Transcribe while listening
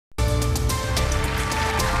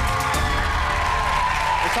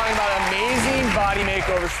talking about amazing body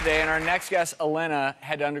makeovers today, and our next guest, Elena,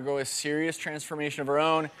 had to undergo a serious transformation of her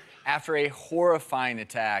own after a horrifying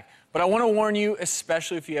attack. But I want to warn you,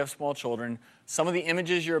 especially if you have small children, some of the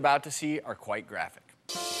images you're about to see are quite graphic.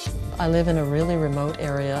 I live in a really remote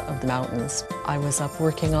area of the mountains. I was up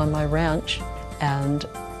working on my ranch, and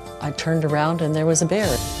I turned around and there was a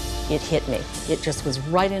bear. It hit me. It just was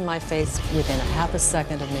right in my face within a half a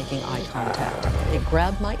second of making eye contact. It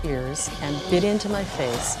grabbed my ears and bit into my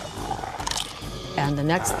face. And the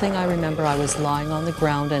next thing I remember, I was lying on the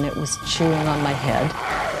ground and it was chewing on my head.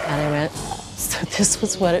 And I went, so this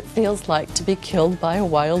was what it feels like to be killed by a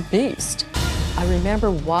wild beast. I remember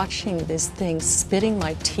watching this thing spitting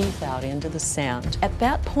my teeth out into the sand. At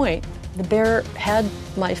that point, the bear had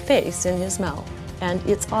my face in his mouth, and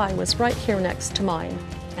its eye was right here next to mine.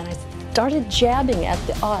 And I started jabbing at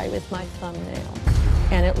the eye with my thumbnail.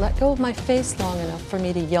 And it let go of my face long enough for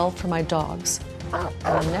me to yell for my dogs.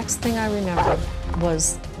 And the next thing I remember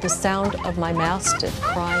was the sound of my mastiff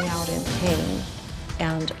crying out in pain.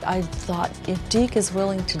 And I thought, if Deke is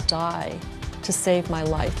willing to die to save my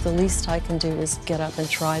life, the least I can do is get up and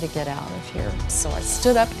try to get out of here. So I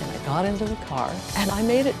stood up and I got into the car and I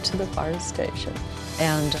made it to the fire station.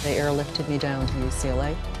 And they airlifted me down to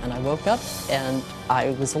UCLA, and I woke up and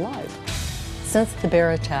I was alive. Since the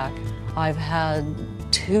bear attack, I've had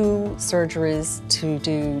 2 surgeries to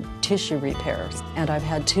do tissue repairs, and I've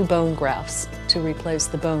had 2 bone grafts to replace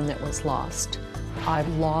the bone that was lost. I've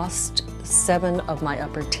lost 7 of my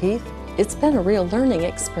upper teeth. It's been a real learning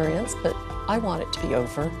experience, but I want it to be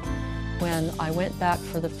over. When I went back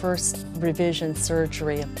for the first revision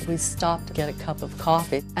surgery, we stopped to get a cup of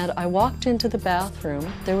coffee, and I walked into the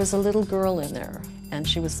bathroom. There was a little girl in there, and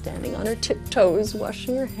she was standing on her tiptoes,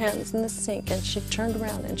 washing her hands in the sink, and she turned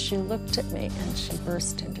around and she looked at me and she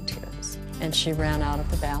burst into tears. And she ran out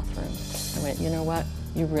of the bathroom. I went, you know what?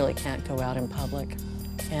 You really can't go out in public.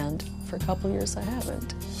 And for a couple years I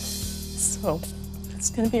haven't. So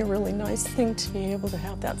it's going to be a really nice thing to be able to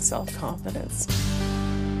have that self-confidence.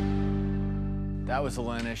 That was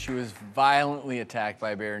Elena. She was violently attacked by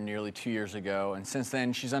a bear nearly 2 years ago, and since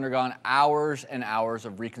then she's undergone hours and hours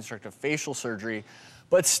of reconstructive facial surgery,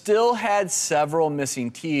 but still had several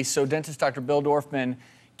missing teeth. So dentist Dr. Bill Dorfman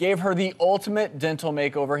gave her the ultimate dental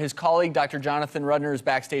makeover. His colleague Dr. Jonathan Rudner is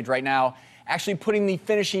backstage right now, actually putting the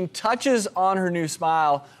finishing touches on her new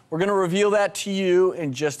smile. We're going to reveal that to you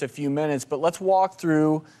in just a few minutes, but let's walk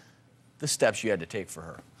through the steps you had to take for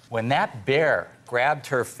her. When that bear grabbed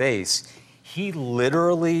her face, he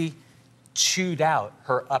literally chewed out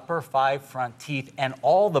her upper 5 front teeth and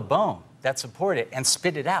all the bone that supported it and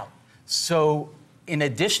spit it out. So in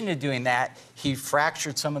addition to doing that, he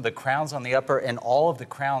fractured some of the crowns on the upper and all of the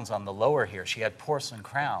crowns on the lower here. She had porcelain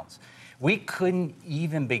crowns. We couldn't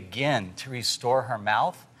even begin to restore her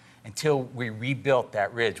mouth until we rebuilt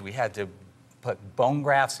that ridge. We had to put bone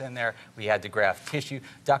grafts in there. We had to graft tissue.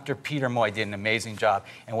 Dr. Peter Moy did an amazing job.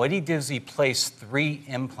 And what he did is he placed 3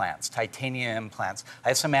 implants, titanium implants. I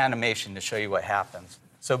have some animation to show you what happens.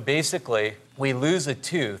 So basically, we lose a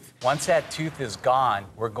tooth. Once that tooth is gone,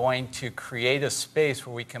 we're going to create a space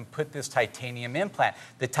where we can put this titanium implant.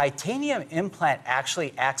 The titanium implant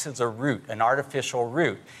actually acts as a root, an artificial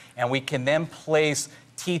root, and we can then place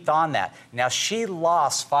teeth on that. Now, she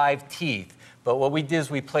lost 5 teeth. But what we did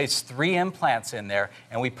is we placed 3 implants in there,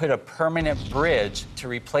 and we put a permanent bridge to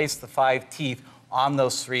replace the 5 teeth on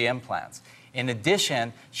those 3 implants. In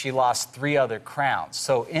addition, she lost 3 other crowns.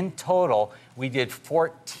 So in total, we did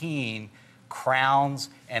 14 crowns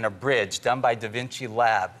and a bridge done by Da Vinci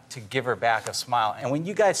Lab to give her back a smile. And when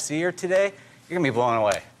you guys see her today, you're gonna be blown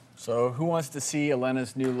away. So who wants to see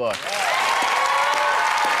Elena's new look?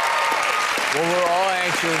 Well, we're all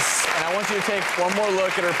anxious, and I want you to take one more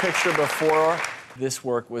look at her picture before this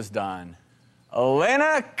work was done.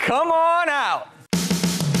 Elena, come on out!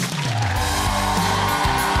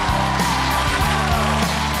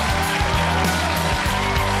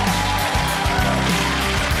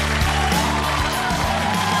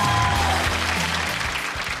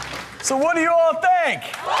 So what do you all think?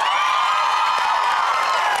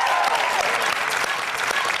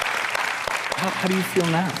 How do you feel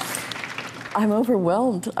now? I'm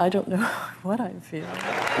overwhelmed. I don't know what I feel.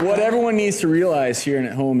 What everyone needs to realize here and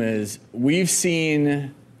at home is we've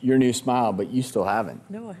seen your new smile, but you still haven't.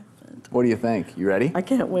 No, I haven't. What do you think? You ready? I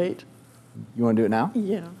can't wait. You want to do it now?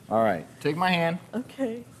 Yeah. All right. Take my hand.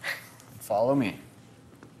 Okay. Follow me.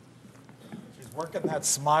 She's working that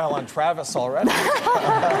smile on Travis already. All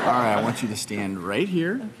right. I want you to stand right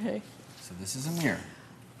here. Okay. So this is a mirror.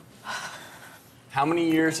 How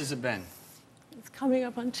many years has it been? It's coming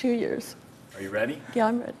up on 2 years. Are you ready? Yeah,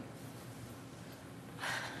 I'm ready.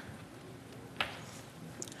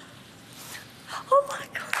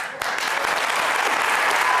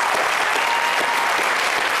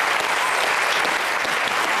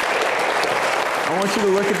 I want you to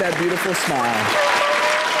look at that beautiful smile.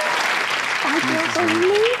 I can't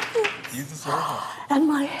believe it. You deserve it. And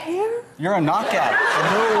my hair? You're a knockout.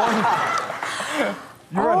 No wonder.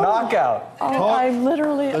 You're a knockout. Oh, I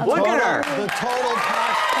literally... Look at her. The total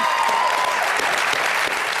pack.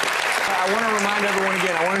 I want to remind everyone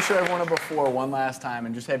again, I want to show everyone a before one last time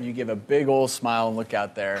and just have you give a big old smile and look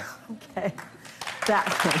out there. Okay. That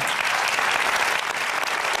one.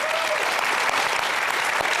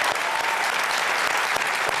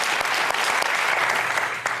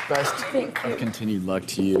 Best of continued luck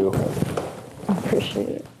to you. Appreciate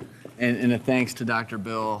it. And a thanks to Dr.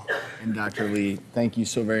 Bill and Dr. Lee. Thank you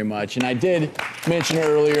so very much. And I did mention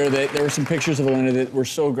earlier that there were some pictures of Elena that were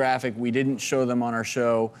so graphic we didn't show them on our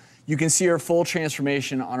show. You can see her full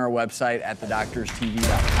transformation on our website at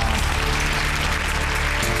thedoctorstv.com.